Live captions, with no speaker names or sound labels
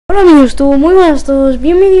Hola amigos, muy buenas a todos,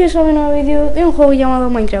 bienvenidos a un nuevo vídeo de un juego llamado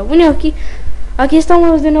Minecraft. Bueno, aquí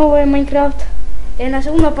estamos de nuevo en Minecraft, en la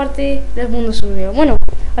segunda parte del mundo surreal. Bueno,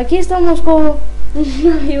 aquí estamos con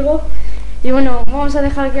un amigo y bueno, vamos a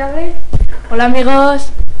dejar que hable. Hola amigos.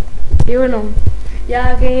 Y bueno,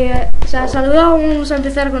 ya que se ha saludado, vamos a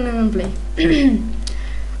empezar con el gameplay.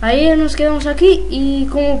 Ahí nos quedamos aquí y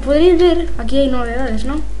como podréis ver, aquí hay novedades,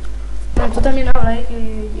 ¿no? Bueno, tú también habla,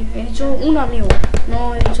 que he dicho un amigo,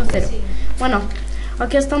 no he dicho cero. Sí. Bueno,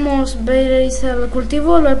 aquí estamos, veréis el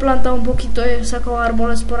cultivo, lo he plantado un poquito, he sacado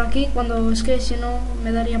árboles por aquí, cuando es que si no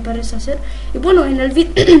me daría pereza hacer. Y bueno, en el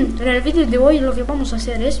vídeo de hoy lo que vamos a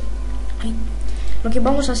hacer es,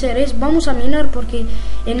 vamos a minar, porque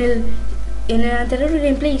en el anterior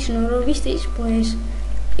gameplay, si no lo visteis, pues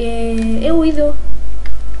he oído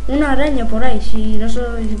una araña por ahí. Si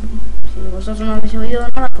vosotros no habéis oído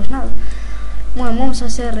nada, pues nada. Bueno, vamos a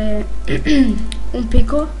hacer un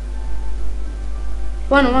pico.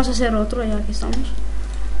 Bueno, vamos a hacer otro ya que estamos.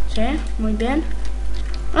 Sí, muy bien.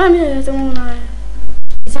 Ah, mira, ya tengo una.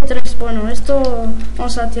 Hice 3. Bueno, esto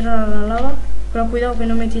vamos a tirar a la lava. Pero cuidado que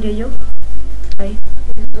no me tire yo. Ahí.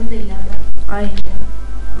 ¿Dónde hay lava? Ahí.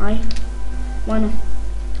 Ahí. Bueno.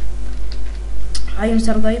 Hay un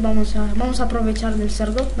cerdo ahí, vamos a aprovechar del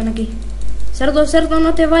cerdo. Ven aquí. Cerdo,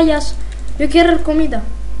 no te vayas. Yo quiero comida.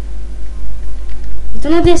 Y tú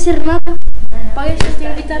no tienes que hacer nada. Para eso te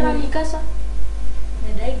invitar a mi casa.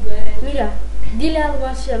 Me da igual. Mira, dile algo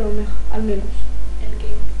así a lo mejor, al menos. ¿El qué?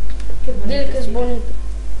 Qué bonito. Dile que es bonito.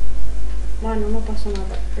 Bueno, no pasa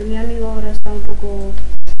nada. Mi amigo ahora está un poco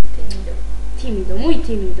tímido, muy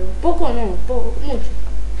tímido. Poco no, mucho.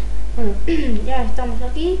 Bueno, ya estamos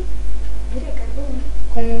aquí. Mira, carbón.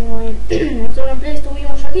 Como en nuestro gameplay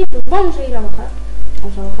estuvimos aquí, pues vamos a ir a bajar.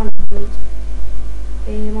 Vamos a bajar.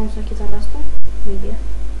 Vamos a quitar esto. Muy bien.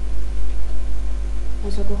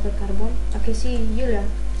 Vamos a coger carbón. ¿A que sí, Julian?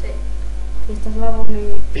 Sí. Estas lavas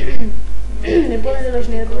me ponen de los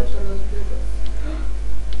nervios.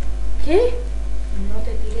 ¿Qué? No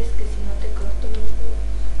te tires, que si no te corto los dedos.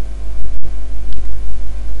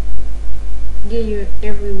 Get you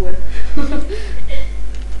everywhere. Bueno.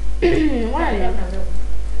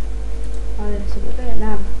 A ver, ¿se puede?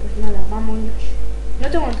 Nada, pues nada, vámonos. No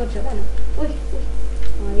tengo antorcha, bueno. Uy.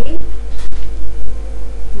 Ahí.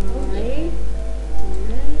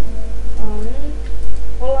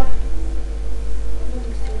 Hola.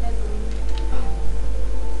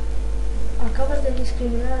 Acabas de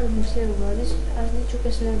discriminar al museo, ¿vale? Has dicho que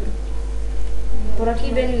es negro. Por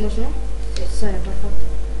aquí venimos, ¿no? Sí, perfecto.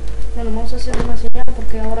 Bueno, vamos a hacer una señal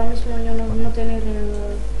porque ahora mismo yo no tener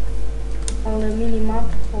el minimap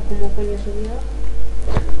o como coño subida.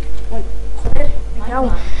 Bueno, joder, me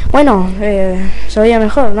cago. Bueno, se oye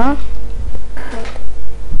mejor, ¿no?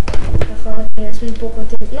 Mejor que es un poco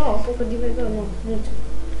tímido. No, un poco tímido, no, mucho.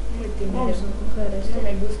 Muy tímido. Vamos a coger esto. No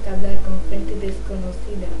me gusta hablar con gente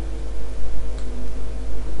desconocida.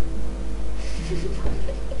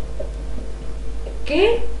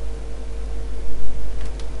 ¿Qué?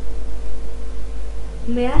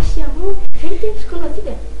 ¿Me has llamado gente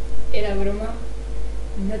desconocida? Era broma.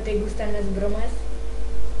 ¿No te gustan las bromas?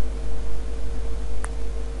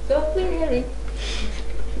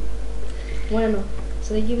 Bueno,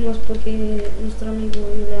 seguimos porque nuestro amigo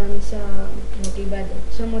IULIAN se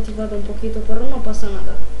ha motivado un poquito, pero no pasa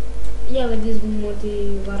nada. Ya le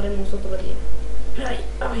desmotivaremos otro día. Ay.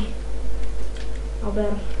 A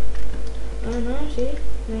ver. Sí,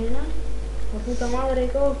 venga. La puta madre,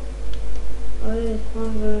 go. A ver,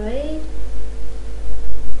 vamos a ver ahí.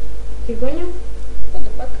 ¿Qué coño? What the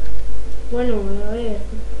fuck? Bueno, a ver,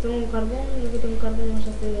 tengo un carbón, yo que tengo un carbón, vamos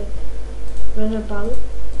a hacer palo.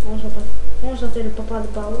 Vamos a hacer el papá de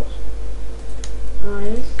palos.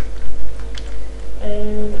 Ahí.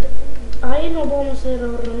 Ahí no vamos a hacer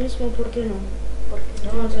ahora mismo, ¿por qué no? Porque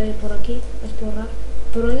no. Vamos a ir por aquí, a explorar.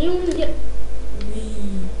 Pero ni un día.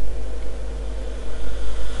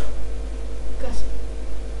 Casi.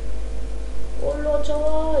 Hola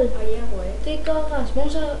chaval. Hay agua, Te cagas.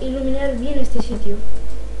 Vamos a iluminar bien este sitio.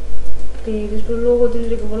 Que después luego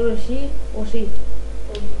tendré que volver sí o sí.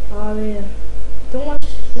 A ver. Tengo más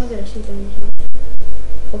madera, sí, tengo más madera.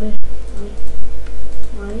 Joder.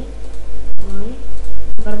 Ahí.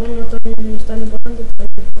 El carbón no es tan importante, pero hay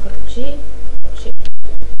que cogerlo. Sí.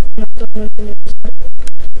 No es necesario.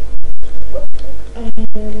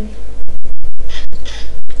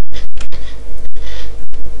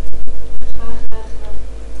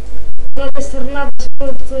 No debe ser nada,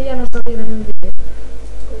 esto ya no está bien en el vídeo.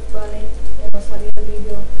 Pues vale, ya no salió el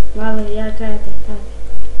vídeo. Vale, ya cállate.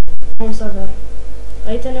 Vamos a ver.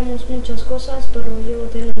 Ahí tenemos muchas cosas, pero yo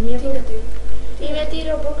tengo miedo. Tírate. Y me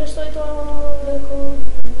tiro porque estoy todo loco.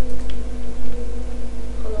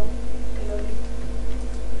 Joder, que lo grito.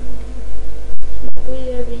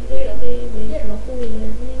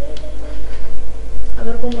 A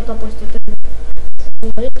ver cómo te ha puesto.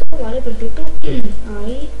 Vale, perfecto.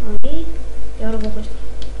 Ahí, ahí. Y ahora cojo esto.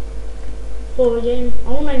 Joder,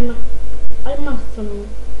 aún hay más. Hay más zona.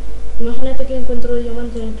 Imagínate que encuentro el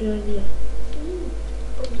diamante en el primer día.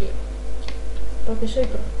 Oye. Porque soy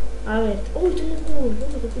pro. A ver. Uy, tengo un culo.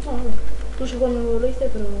 De puta madre. No sé cuándo lo hice,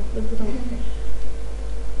 pero de puta madre.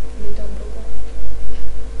 Yo tampoco.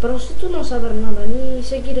 Pero si tú no sabes nada, ni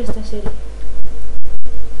seguir esta serie.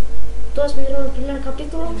 ¿Tú has mirado el primer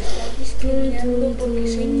capítulo? ¿Me estás discriminando porque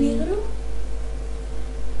soy negro?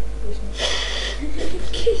 Pues no.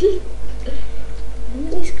 ¿Qué? No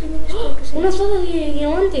me discrimines porque soy Una espada de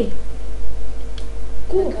diamante. La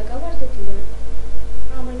 ¿Cómo? que acabas de tirar.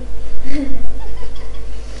 Ah, vale.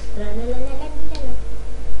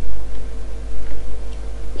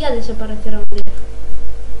 Ya desaparecerá un día.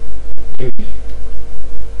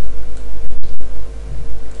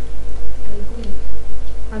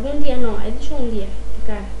 Algún día no, he dicho un día, te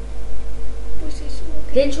cae. Pues eso.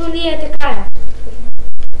 Te he dicho un día, te cae. Pues no.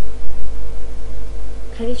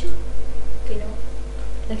 ¿Qué ha dicho? Que no.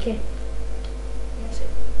 ¿De qué? No sé.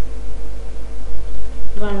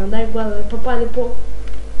 Bueno, da igual, el papá de Po.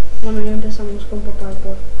 Bueno, ya empezamos con papá de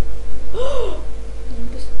Po.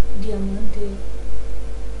 Diamante.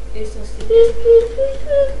 Eso sí.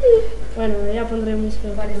 Bueno, ya pondré mis que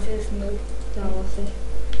Pareces noob. Ya lo sé.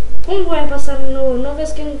 ¿Cómo voy a pasar? No, ¿no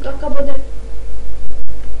ves que acabo de...?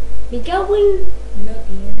 ¿Me cago en...? No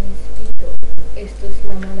tienes pito. Esto es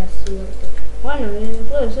la mala suerte. Bueno,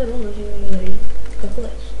 puede ser uno, si te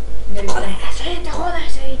jodes. No eres tan- Te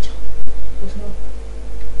jodes, he dicho. Pues no.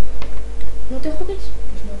 ¿No te jodes?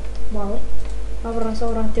 Pues no. Vale.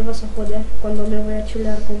 Ahora te vas a joder cuando me voy a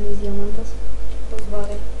chulear con mis diamantes. Pues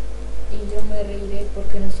vale. Y yo me reiré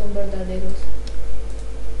porque no son verdaderos.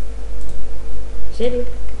 ¿En serio?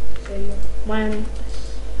 En serio. Bueno,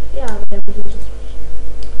 pues ya veremos nosotros.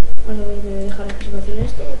 Bueno, voy a dejar que se vacíe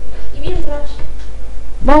esto. Y mientras,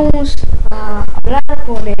 vamos a hablar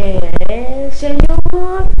con el señor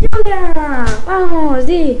Julian. Vamos,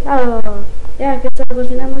 di, algo. Ya que está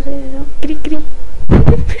cocinándose, ¿no? Cri, cri.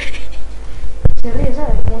 Se ríe,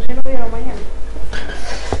 ¿sabes? Como si no hubiera mañana.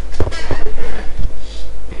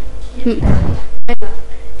 Venga.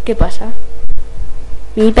 ¿Qué pasa?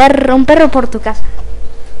 Un perro por tu casa.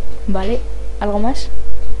 Vale, ¿algo más?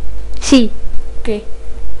 Sí. ¿Qué?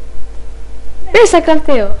 ¿Ves a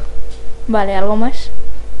carteo? Vale, ¿algo más?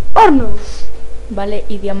 Horno. Vale,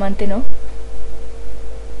 y diamante no.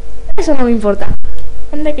 Eso no me importa.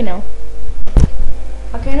 Anda que no.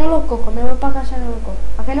 ¿A que no lo cojo? Me voy para casa y no lo cojo.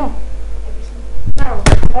 ¿A que no? Claro,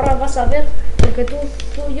 ahora vas a ver, porque tú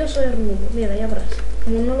y yo soy hermano. Mira, ya verás.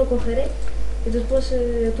 Como no lo cogeré, y después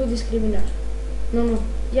tú discriminar. No,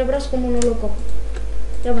 ya verás como no lo cojo.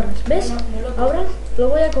 Ya verás, ¿ves? No lo cojo. Ahora lo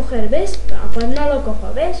voy a coger, ¿ves? Ah, pues no lo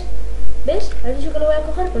cojo, ¿ves? ¿Ves? ¿Has dicho que lo voy a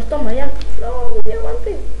coger? Pues toma, ya. No,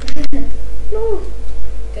 diamante. No.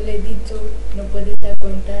 Te lo he dicho, no puedes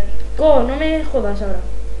aguantar. No me jodas ahora.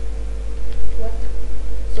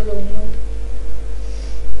 What? Solo uno.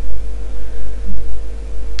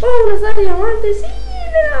 ¡Oh, está el diamante! ¡Sí!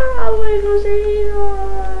 ¡Mira! ¡Lo he conseguido!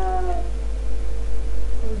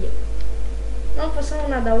 Oye. No ha pasado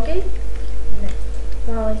nada, ¿ok?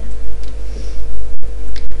 No. Vale.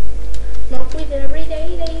 No, cuide.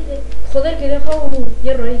 Joder, que he dejado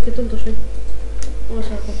hierro ahí, qué tonto soy. Vamos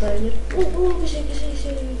a comprar el hierro. Que se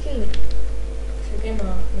queme. Se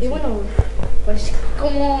quema. Y bueno, pues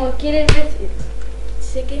como quieres decir,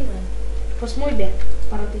 Se quema. pues muy bien,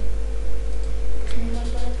 para ti. Es muy mal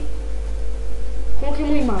para ti. ¿Cómo que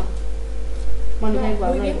muy mal? Bueno, No, da igual,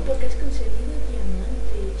 muy da bien igual. porque has conseguido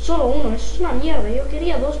diamante. Solo uno, eso es una mierda. Yo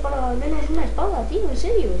quería dos para al menos una espada, tío, en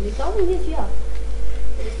serio. Me cago en 10 ya.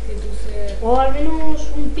 Es que tú seas... O al menos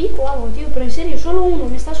un pico o algo, tío, pero en serio, solo uno.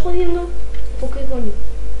 ¿Me estás jodiendo? ¿O qué coño?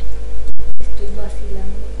 Estoy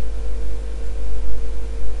vacilando.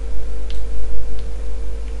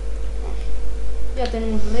 Ya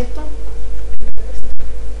tenemos recta.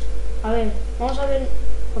 A ver, vamos a ver.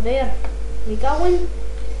 Joder, me cago en...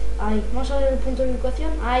 Ahí, vamos a ver el punto de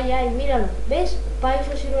ubicación. Ay, míralo. ¿Ves? Para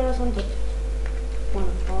eso sirven las antorchas. Bueno,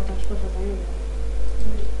 para otras cosas también.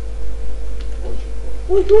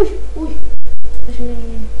 Uy. Eso me...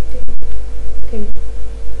 ¿Qué?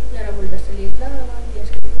 Y ahora vuelve a salir lava y es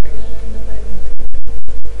que corriendo para que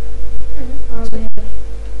A ver.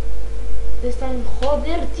 Están...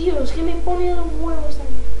 Joder, tío, es que me pone los huevos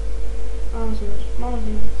también. Vamos a ver.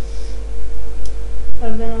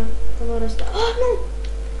 Ordenar. Todo ahora está... ¡Ah, no!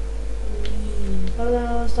 El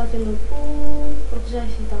ordenador está haciendo... porque se ha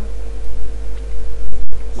excitado.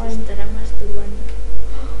 Se estará masturbando.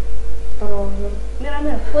 Pero... Mira,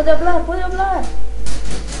 mira, puede hablar, puede hablar.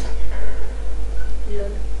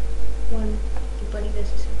 LOL. Bueno, ¿Qué parido es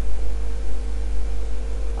eso?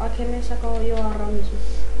 ¿a qué me he sacado yo ahora mismo?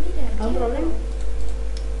 Mira, ¿Algún problema?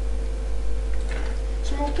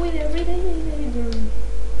 Se no puede abrir ahí.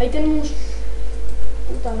 Ahí tenemos...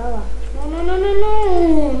 Puta lava. No, no, no, no,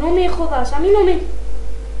 no. No me jodas, a mí no me...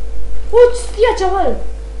 ¡Hostia, chaval!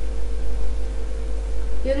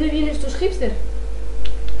 ¿Y dónde vienen estos hipsters?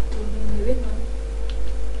 ¿Por dónde vengo?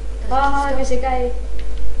 Ah, que se cae.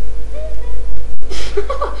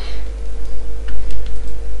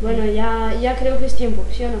 Bueno, ya creo que es tiempo,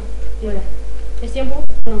 ¿sí o no? Mira, ¿es tiempo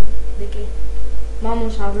o no? ¿De qué?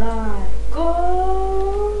 Vamos a hablar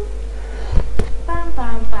con... Pam,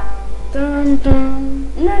 pam, pam. Tan,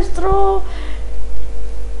 tan, nuestro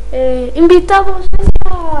invitado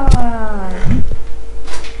especial.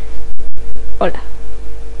 Hola.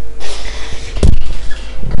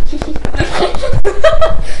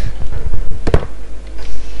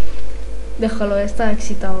 Déjalo, está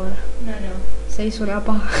excitado ahora. No, no. Se hizo una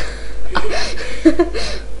paja.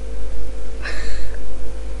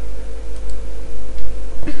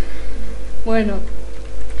 Bueno,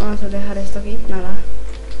 vamos a dejar esto aquí. Nada.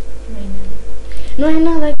 No hay nada. No hay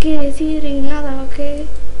nada que decir y nada que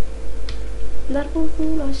dar por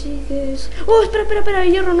culo, así que es... ¡Oh, espera, espera, espera!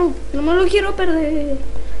 El hierro no. No me lo quiero perder.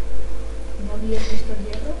 ¿No habías visto el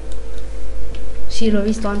hierro? Sí, lo he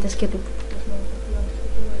visto antes que tú. Pues no, porque antes que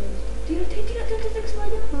tú lo habías visto. Tírate, tírate antes de que se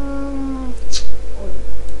vaya. Ah, Hola.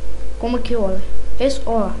 ¿cómo que ole? Es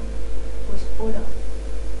hola. Pues hola.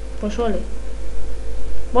 Pues ole.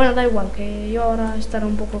 Bueno, da igual, que yo ahora estaré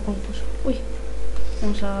un poco confuso. Uy,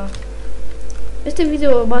 vamos a... Este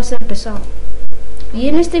vídeo va a ser pesado. Y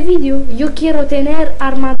en este vídeo yo quiero tener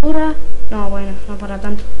armadura... No, bueno, no para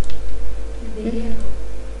tanto. De hierro.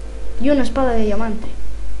 Y una espada de diamante.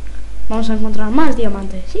 Vamos a encontrar más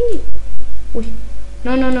diamantes. Sí. Uy.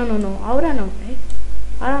 No, no, no, no, no. Ahora no, ¿eh?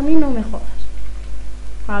 Ahora a mí no me jodas.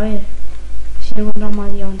 A ver si encontramos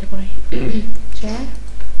más diamante por ahí. ¿Sí?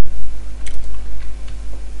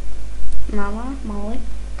 Nada, vamos.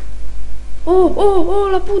 ¡Oh, oh, oh,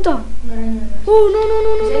 la puta! No, no, no. ¡Oh, no, no,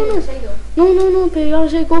 no, Se ha no, ido, no! se ha ido. No, no, no, pero ya lo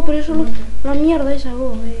sé, pero eso ¿Cómo la mierda esa,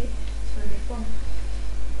 oh,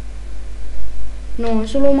 No,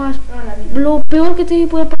 eso es lo más... No, la vida. Lo peor que te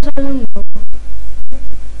puede pasar en el mundo.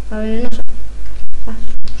 La venenosa. Ah,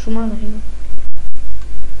 su madre, ¿no?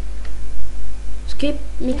 Es que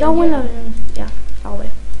me cago en la venenosa. Ya, ahora.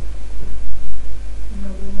 No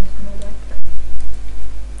vemos nada.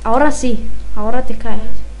 Ahora sí, ahora te caes.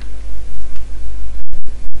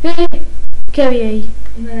 ¿Qué había ahí?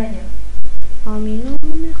 Una araña. A mí no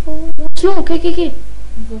me jodas. No, ¿qué?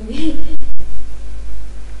 Un zombie.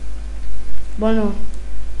 Bueno,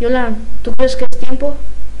 Yolan, ¿tú crees que es tiempo?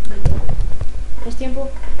 ¿Es tiempo?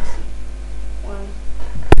 Bueno,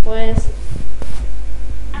 pues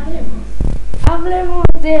hablemos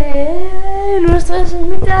de nuestra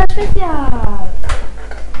invitada especial.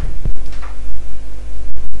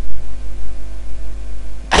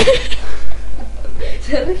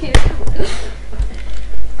 Se ríe.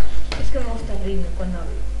 Es que me gusta reírme cuando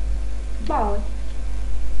hablo. Vale.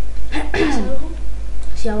 ¿Es algo?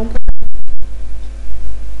 Si hago un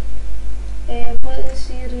 ¿puedes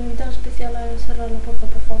ir invitado especial a cerrar la puerta,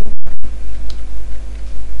 por favor?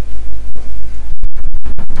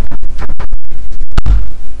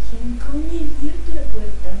 ¿Quién coño ha abierto la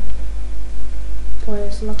puerta?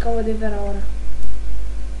 Pues lo acabo de ver ahora.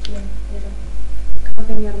 ¿Quién era? Creo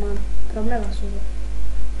que mi hermano. Pero me la subo.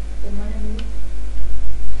 ¿Hermana mía?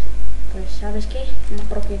 Pues, ¿sabes qué? No,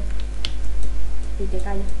 ¿por qué? Y te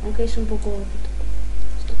callo. Aunque es un poco...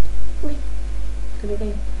 Uy, que me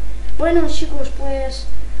caigo. Bueno, chicos, pues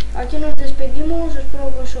aquí nos despedimos.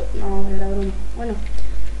 Espero que eso... No, era broma. Bueno,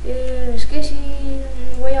 es que si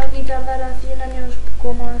voy aquí a tardar a 100 años,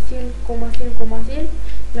 coma 100,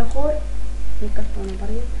 mejor... Me casco, no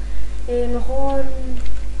paré. Mejor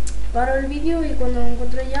paro el vídeo y cuando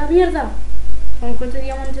encuentre ya... ¡Mierda! Cuando encuentre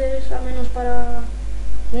diamantes, al menos para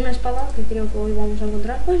una espada, que creo que hoy vamos a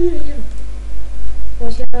encontrar. ¡Ay, mira, hierro!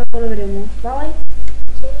 Pues ya lo veremos. ¿Bye?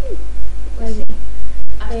 Sí. Pues sí.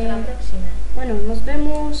 Hasta la próxima. Bueno, nos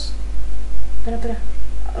vemos... Espera.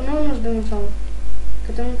 No nos vemos aún.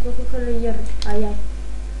 Que tengo que coger el hierro. Ay.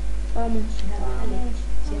 Vamos. Vale.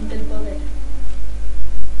 Siente el poder.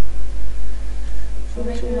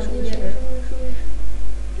 Sube. Hierro.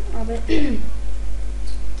 A ver.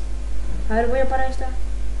 A ver, voy a parar esta.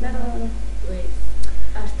 Mierda, no. Pues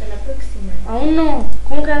Hasta la próxima. Aún no.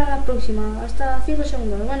 ¿Cómo que a la próxima? Hasta 5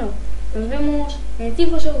 segundos. Bueno, nos vemos en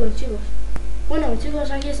 5 segundos, chicos. Bueno,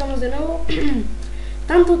 chicos, aquí estamos de nuevo.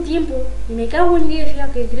 Tanto tiempo, y me cago en 10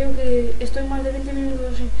 ya, que creo que estoy más de 20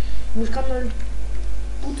 minutos buscando el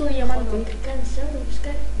puto diamante. Cuando te cansado de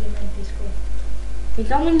buscar diamantes. Me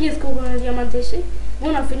cago en 10 con el diamante ese.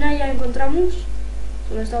 Bueno, al final ya encontramos.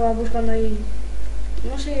 Solo estaba buscando ahí.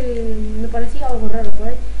 No sé, me parecía algo raro por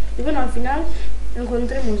ahí. Y bueno, al final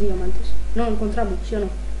encontremos diamantes. No, encontramos, ¿sí o no?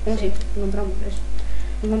 ¿Cómo sí? Encontramos eso.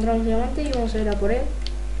 Encontramos diamante y vamos a ir a por él.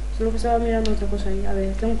 Solo que estaba mirando otra cosa ahí. A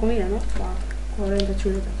ver, tengo comida, ¿no? Va, 40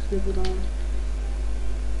 chuletas, de puta madre.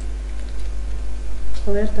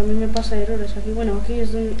 Joder, también me pasa errores aquí. Bueno, aquí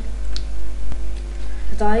es donde...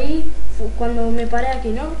 Estaba ahí, cuando me paré aquí,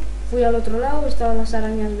 ¿no? Fui al otro lado, estaban las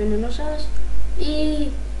arañas venenosas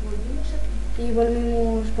y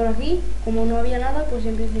volvimos por aquí. Como no había nada, pues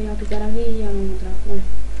empecé a picar aquí y ya no encontraba. Bueno,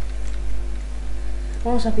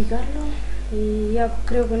 vamos a picarlo y ya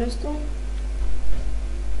creo que con esto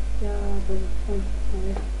ya pues, bueno, a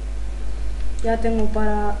ver. Ya tengo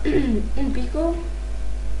para un pico,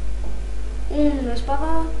 una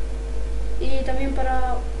espada y también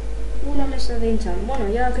para una mesa de hinchar. Bueno,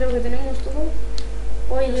 ya creo que tenemos todo.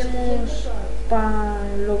 Hoy iremos para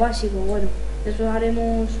lo básico. Bueno, después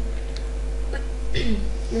haremos...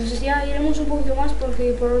 No sé si ya iremos un poquito más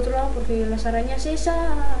porque por otro lado, porque las arañas esas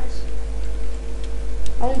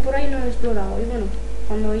aún por ahí no he explorado. Y bueno,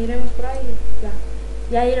 cuando iremos por ahí,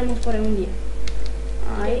 ya iremos por ahí un día.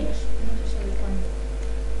 Ahí. No se sabe cuándo.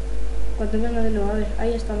 Cuando venga de nuevo, a ver,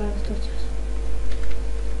 ahí están las torchas.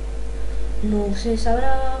 No se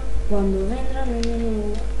sabrá cuándo vendrán.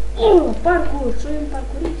 ¡Oh! ¡Parkour! Soy un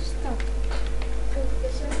parkourista.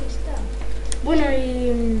 Bueno,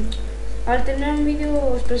 y al terminar un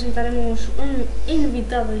vídeo os presentaremos un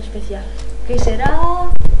invitado especial. Que será...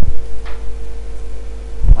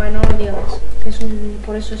 Bueno, no lo digas, que es un...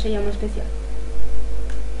 por eso se llama especial.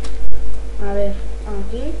 A ver,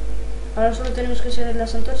 aquí. Ahora solo tenemos que seguir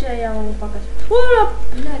las antorchas y ya vamos para casa. ¡Oh!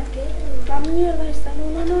 La mierda esta, no.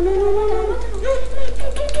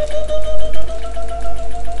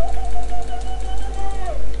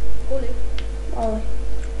 Ole. Vale.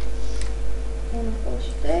 1,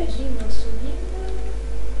 2, 3. Seguimos subiendo.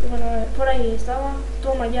 Y bueno, a ver, por ahí estaba.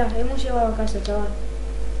 Toma ya, hemos llegado a casa, chaval.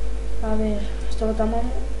 A ver, esto lo tapamos.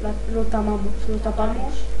 Lo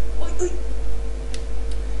tapamos. Uy.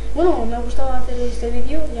 Bueno, me ha gustado hacer este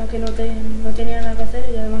vídeo, ya que no tenía nada que hacer,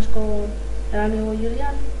 y además con el amigo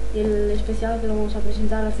IULIAN y el especial que lo vamos a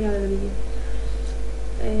presentar al final del vídeo.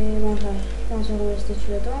 Vamos a ver, vamos a ver este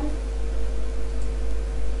chuletón.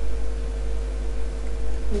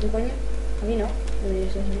 ¿Dónde coño? Aquí no,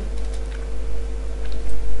 debería ser así.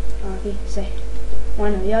 Aquí, sí.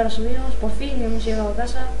 Bueno, y ahora subimos, por fin hemos llegado a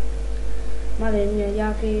casa. Madre mía,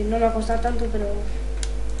 ya que no me va a costar tanto, pero...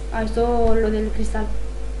 Ah, esto lo del cristal.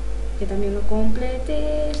 Que también lo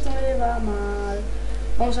complete, esto me va mal.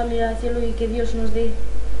 Vamos a mirar al cielo y que Dios nos dé,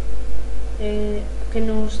 que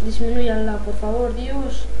nos disminuya la, por favor,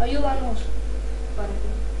 Dios, ayúdanos.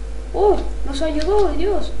 ¡Oh! Nos ayudó,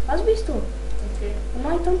 Dios, ¿has visto? Okay. No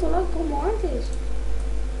hay tanto lag como antes.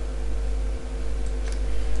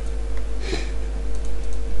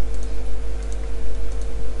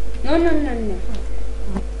 No.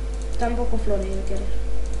 Tampoco flores yo quiero.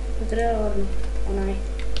 Yo quiero el horno. Bueno, ahí.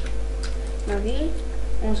 Aquí,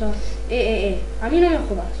 vamos a... a mí no me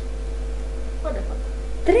jodas. What the fuck?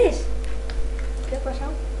 3. ¿Qué ha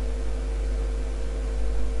pasado?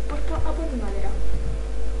 Pues a por mi madera.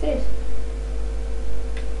 3.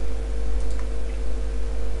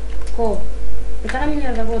 Jo, está la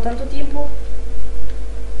mierda, por tanto tiempo.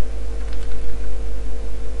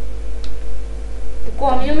 Jo,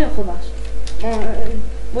 a mí no me jodas. Bueno,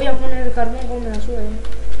 voy a poner el carbón como me la sube,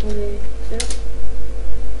 de 0.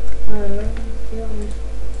 A ver,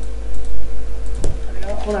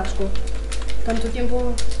 no jodas, jo. Tanto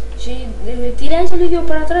tiempo. Si tiráis el vídeo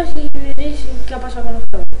para atrás y veréis qué ha pasado con los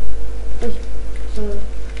carbones. Uy,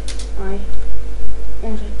 ahí.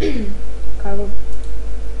 Vamos a ver. Carbón.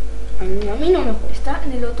 A mí no me jodas. Está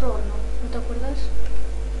en el otro horno, ¿no te acuerdas?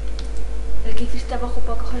 El que hiciste abajo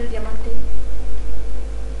para coger el diamante.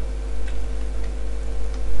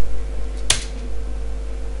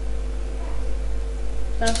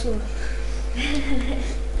 Para sur.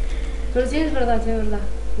 Pero tienes verdad,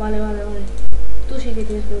 Vale. Tú sí que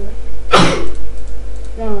tienes verdad.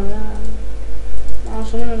 Bueno, ya...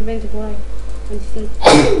 Más o menos 20 por ahí. 25.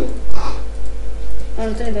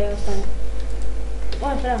 Bueno, 30 ya está.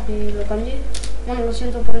 Bueno, espera, que lo cambié. Bueno, lo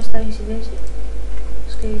siento por esta incidencia.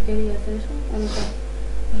 Es que quería hacer eso. Vamos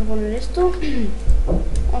a poner esto.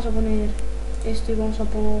 Vamos a poner esto y vamos a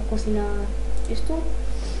cocinar esto.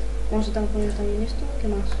 Vamos a poner también esto. ¿Qué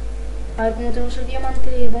más? A ver, como tenemos el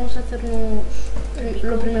diamante, vamos a hacernos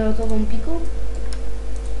lo primero de todo un pico.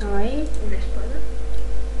 Ahí. Una espada.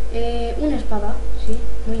 Una espada, sí.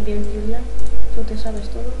 Muy bien, Julian. Tú te sabes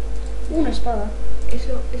todo. Una espada.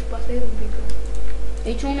 Eso es para hacer un pico.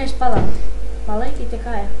 He hecho una espada. ¿Vale? Que te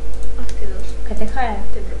cae. Hazte dos. Que te cae.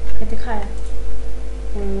 Te bloqueo. Que te cae.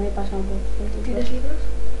 Bueno, me he pasado un poco. ¿Tienes libros?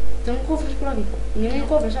 Tengo cofres por aquí. Ni un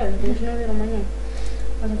cofre, ¿sabes? Como si no hubiera mañana.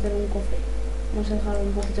 Vamos a hacer un cofre. Vamos a dejar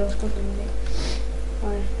un poquito las cosas. ¿Sí? A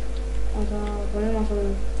ver. Vamos a poner más o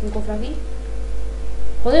menos un cofre aquí.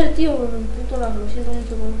 Joder, tío, el puto lag. Lo siento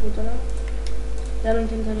mucho por el puto lag. Ya lo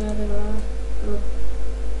intentaré arreglar. Pero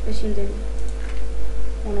es indebido.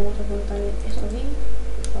 Bueno, vamos a poner también esto aquí.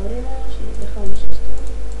 Lo abrimos y dejamos esto.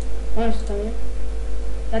 Bueno, esto también.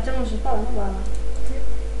 Ya tenemos espada, ¿no? Para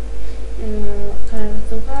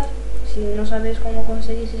azúcar. Si no sabéis cómo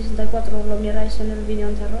conseguir 64, lo miráis en el vídeo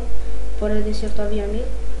anterior. Por el desierto había 1000.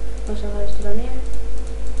 Vamos a hacer esto también.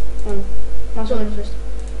 Bueno, más o menos esto.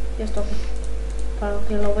 Y esto aquí. Para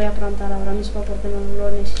que lo voy a plantar ahora mismo porque no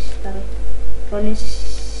lo necesitaré. Lo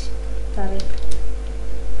necesitaré.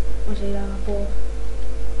 Vamos a ir a por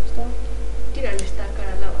esto. Tira el stack a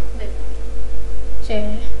la lava. Ven. Sí,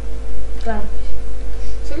 claro.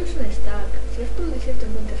 Solo es un stack. Si vas por el desierto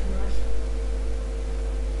encuentras más.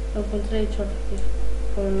 Lo encontré hecho aquí.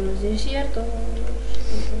 Por los desiertos.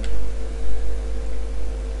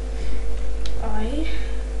 Ahí.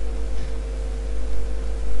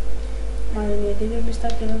 Madre mía, que bien me está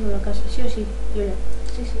quedando la casa. ¿Sí o sí, Julia?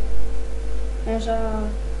 Sí, sí. Vamos a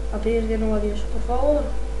pedir de nuevo a Dios. Por favor,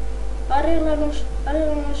 arréglanos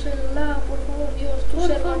el lag, por favor, Dios. Tú Por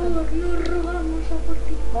sé favor, nos rogamos a por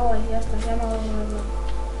ti. Vale, ya está, ya no vamos a arreglar.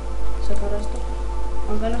 Sacar esto.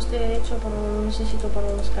 Aunque no esté hecho, pero lo necesito para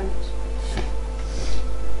las cañas.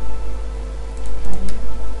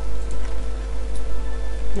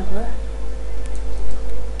 No jodas.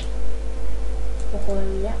 Ojo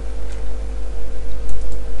de ya.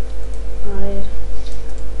 A ver.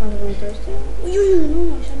 Vamos a poner todo esto. Uy, uy, uy,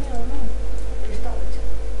 no, esa mierda no. Que está hecho.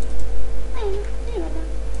 Bueno, sí, verdad.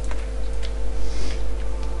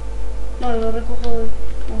 No, lo recojo.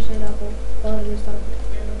 Vamos a ir a por donde está la puerta.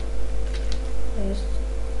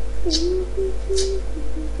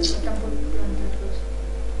 Están por plantarlos.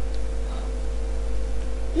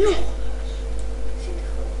 No jodas. Sí, te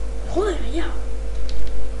jodo. Joder, ya.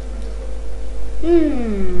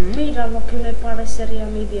 Mira lo que me parecería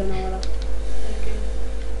muy bien ahora.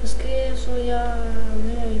 Es que eso ya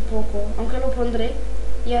muy poco. Aunque lo pondré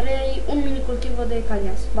y haré ahí un mini cultivo de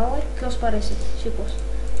cañas, ¿vale? ¿Qué os parece, chicos?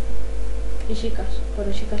 Y chicas,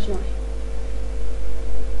 pero chicas no hay.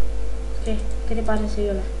 ¿Qué te parece,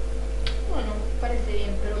 Yola? Bueno, parece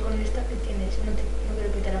bien, pero con el stack que tienes no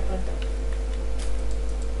creo que te hará falta.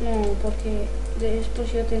 No, porque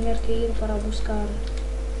después yo tener que ir para buscar.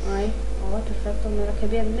 Ahí, perfecto, mira que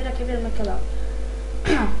bien me ha quedado.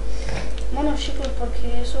 Bueno, chicos,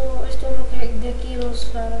 porque esto es lo que de aquí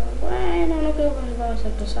los hará. Bueno, no creo que va a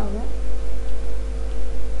ser pesado, ¿no?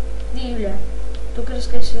 Dile, ¿tú crees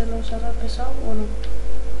que se los hará pesado o no?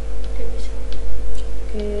 ¿Qué pesa?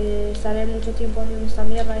 Que estaré mucho tiempo haciendo esta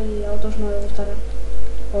mierda y a otros no les gustará.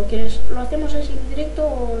 ¿O quieres, lo hacemos así en directo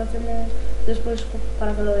o lo hacemos después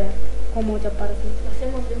para que lo vean? ¿Cómo te parece? Lo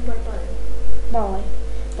hacemos de un parpadeo. Vale,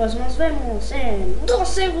 pues nos vemos en 2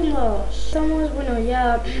 segundos. Estamos, bueno,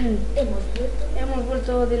 ya hemos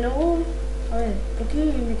vuelto de nuevo. A ver, ¿por qué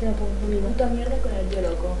me queda poco comida? Puta mierda con el yo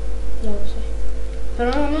loco. Ya lo sé.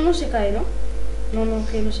 Pero no se cae, ¿no? No,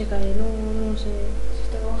 que no se cae, no se...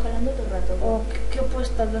 Se está congelando todo el rato. Oh, ¿qué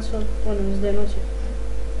puesta de sol? Bueno, es de noche.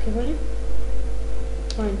 ¿Qué coño?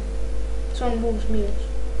 Bueno, son bugs míos.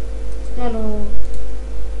 No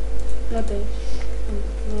te...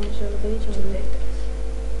 No sé lo que he dicho.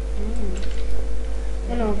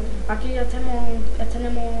 Bueno, aquí ya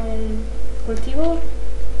tenemos el cultivo.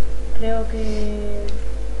 Creo que...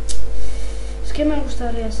 Es que me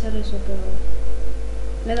gustaría hacer eso, pero...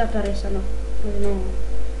 Me da pereza, no.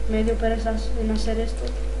 Me dio pereza en hacer esto.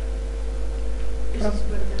 Eso es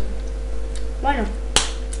verdad. Bueno,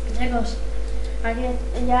 chicos, aquí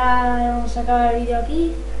ya hemos acabado el vídeo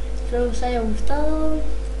aquí. Espero que os haya gustado.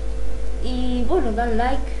 Y bueno, dan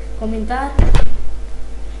like, comentar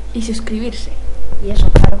Y suscribirse. y eso,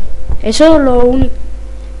 claro. Eso lo único.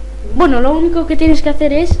 Bueno, lo único que tienes que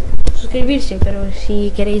hacer es suscribirse, pero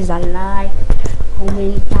si queréis dar like,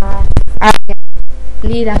 comentar,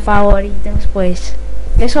 ir a favoritos, pues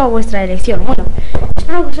eso a vuestra elección. Bueno,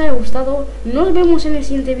 espero que os haya gustado. Nos vemos en el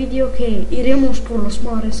siguiente vídeo, que iremos por los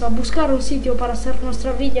mares a buscar un sitio para hacer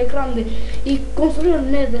nuestra villa grande y construir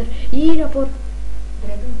el Nether y ir a por...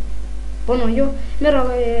 Bueno, yo, mira,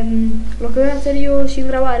 lo que voy a hacer yo sin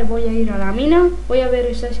grabar, voy a ir a la mina, voy a ver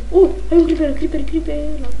esas... hay un creeper,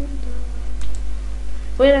 la punta.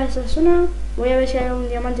 Voy a ir a esa zona, voy a ver si hay un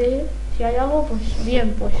diamante, si hay algo, pues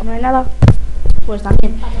bien, pues si no hay nada, pues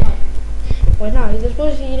también. Pues nada, y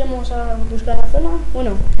después iremos a buscar la zona.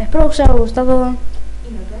 Bueno, espero que os haya gustado.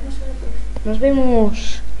 Y nos vemos en el próximo. Nos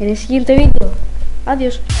vemos en el siguiente vídeo.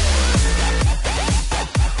 Adiós.